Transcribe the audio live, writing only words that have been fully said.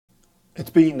It's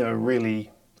been a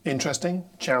really interesting,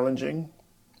 challenging,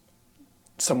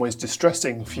 some ways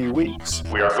distressing few weeks.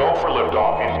 We are go for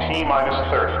liftoff in T minus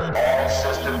 30. All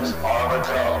systems are a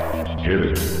go. Hit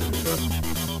it.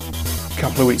 A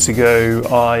couple of weeks ago,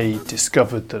 I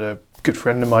discovered that a good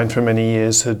friend of mine for many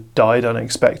years had died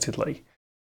unexpectedly.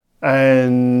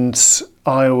 And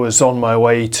I was on my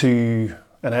way to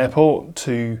an airport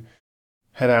to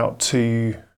head out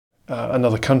to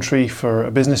another country for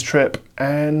a business trip.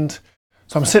 And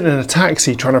so I'm sitting in a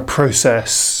taxi trying to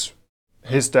process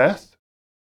his death.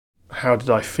 How did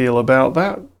I feel about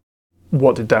that?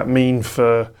 What did that mean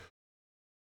for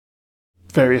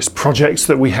various projects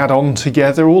that we had on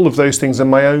together? All of those things, and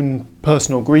my own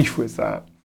personal grief with that.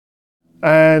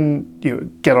 And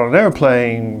get on an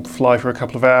airplane, fly for a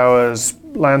couple of hours,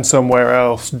 land somewhere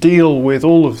else, deal with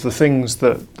all of the things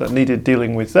that needed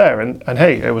dealing with there. And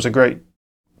hey, it was a great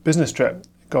business trip.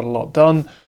 Got a lot done,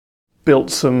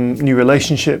 built some new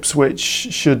relationships which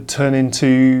should turn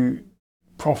into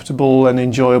profitable and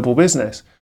enjoyable business.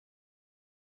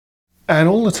 And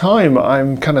all the time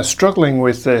I'm kind of struggling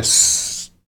with this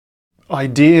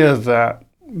idea that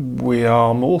we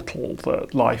are mortal,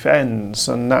 that life ends,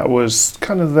 and that was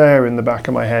kind of there in the back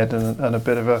of my head and a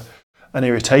bit of an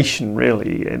irritation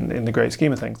really in the great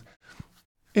scheme of things.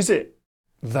 Is it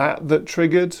that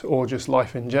triggered, or just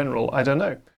life in general? I don't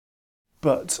know.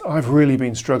 But I've really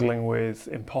been struggling with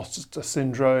imposter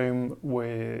syndrome,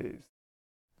 with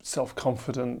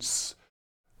self-confidence,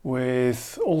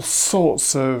 with all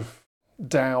sorts of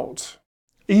doubt,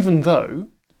 even though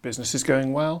business is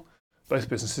going well, both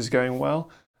businesses are going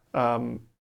well. An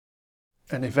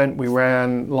event we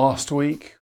ran last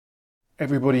week,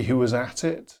 everybody who was at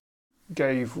it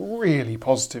gave really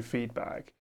positive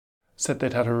feedback, said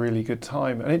they'd had a really good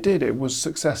time, and it did. It was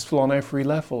successful on every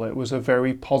level. It was a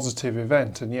very positive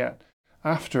event, and yet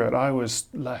after it I was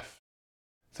left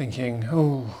thinking,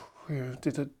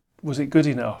 was it good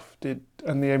enough?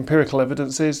 And the empirical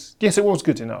evidence is, yes, it was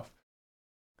good enough.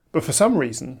 But for some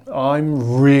reason,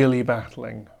 I'm really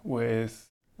battling with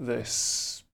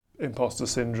this imposter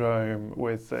syndrome,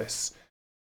 with this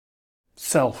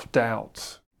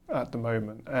self-doubt at the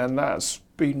moment. And that's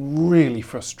been really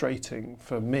frustrating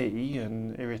for me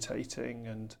and irritating.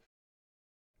 And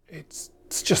it's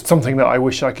just something that I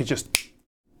wish I could just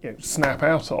snap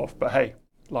out of. But hey,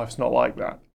 life's not like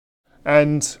that.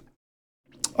 And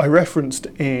I referenced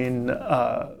in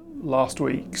last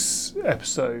week's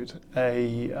episode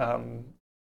a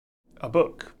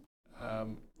book.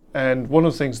 And one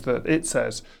of the things that it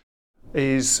says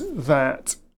is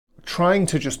that trying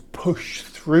to just push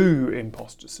through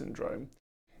imposter syndrome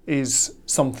is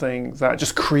something that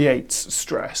just creates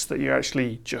stress, that you're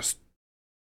actually just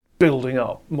building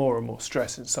up more and more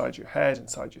stress inside your head,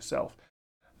 inside yourself.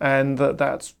 And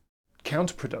that's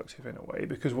counterproductive in a way,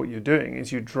 because what you're doing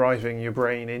is you're driving your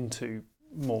brain into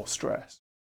more stress.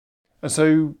 And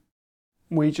so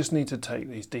we just need to take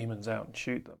these demons out and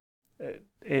shoot them.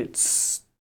 It's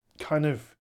kind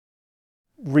of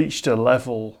reached a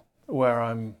level where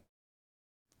I'm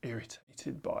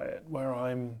irritated by it, where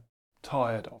I'm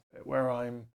tired of it, where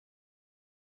I've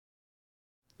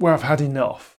had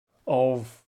enough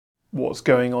of what's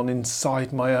going on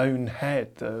inside my own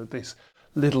head, this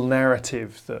little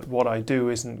narrative that what I do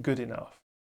isn't good enough.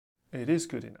 It is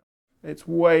good enough. It's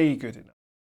way good enough.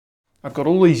 I've got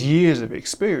all these years of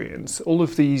experience, all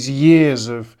of these years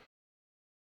of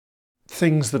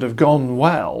things that have gone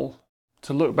well,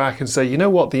 to look back and say, you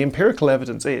know what, the empirical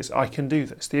evidence is I can do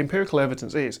this. The empirical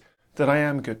evidence is that I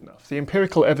am good enough. The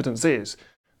empirical evidence is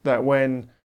that when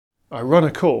I run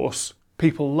a course,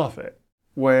 people love it.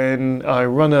 When I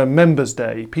run a members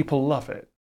day, people love it.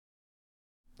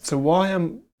 So why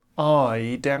am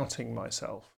I doubting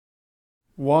myself?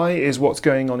 Why is what's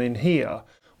going on in here,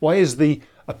 why is the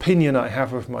opinion I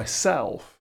have of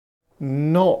myself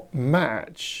not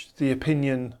match the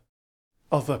opinion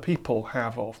other people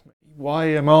have of me? Why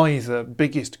am I the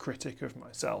biggest critic of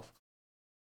myself?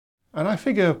 And I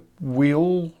figure we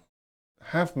all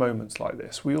have moments like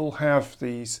this. We all have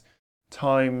these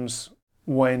times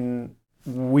when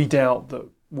we doubt that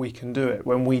we can do it,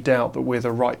 when we doubt that we're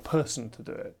the right person to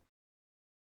do it.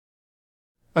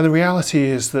 And the reality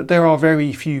is that there are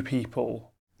very few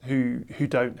people who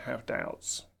don't have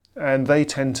doubts, and they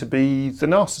tend to be the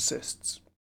narcissists.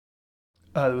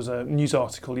 There was a news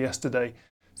article yesterday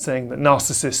saying that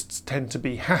narcissists tend to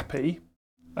be happy.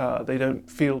 They don't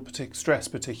feel stress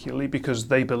particularly because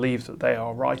they believe that they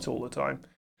are right all the time.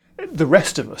 The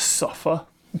rest of us suffer,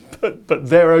 but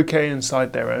they're okay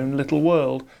inside their own little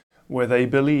world where they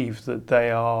believe that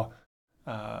they are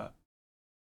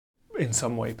in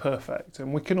some way perfect.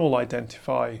 And we can all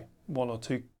identify one or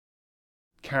two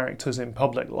characters in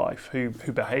public life who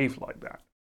behave like that.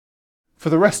 For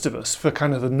the rest of us, for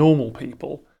kind of the normal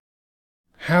people,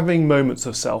 having moments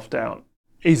of self-doubt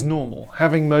is normal.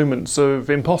 Having moments of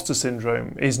imposter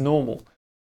syndrome is normal.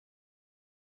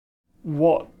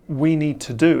 What we need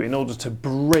to do in order to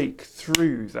break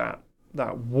through that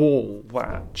wall,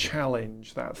 that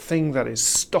challenge, that thing that is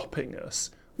stopping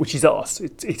us, which is us,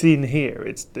 it's in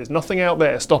here. There's nothing out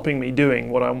there stopping me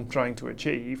doing what I'm trying to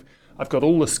achieve. I've got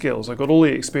all the skills, I've got all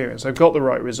the experience, I've got the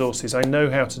right resources, I know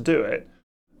how to do it.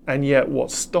 And yet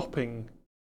what's stopping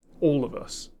all of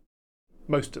us,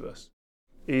 most of us,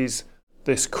 is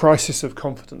this crisis of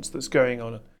confidence that's going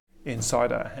on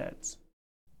inside our heads.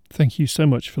 Thank you so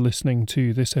much for listening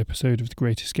to this episode of the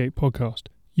Great Escape podcast.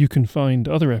 You can find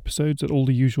other episodes at all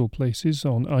the usual places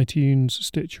on iTunes,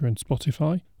 Stitcher and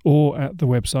Spotify, or at the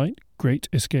website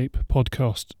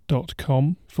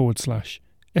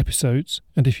greatescapepodcast.com/episodes.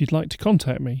 And if you'd like to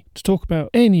contact me to talk about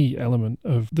any element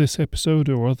of this episode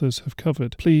or others have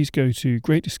covered, please go to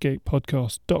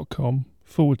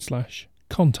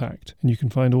greatescapepodcast.com/contact, and you can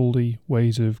find all the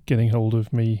ways of getting hold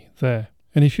of me there.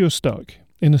 And if you're stuck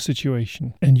in a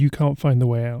situation and you can't find the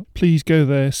way out, please go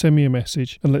there, send me a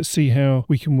message, and let's see how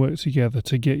we can work together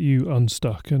to get you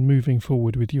unstuck and moving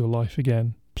forward with your life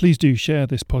again. Please do share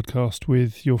this podcast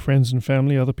with your friends and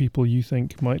family, other people you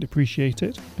think might appreciate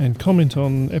it, and comment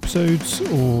on episodes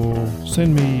or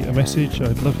send me a message.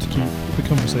 I'd love to keep the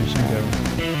conversation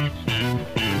going.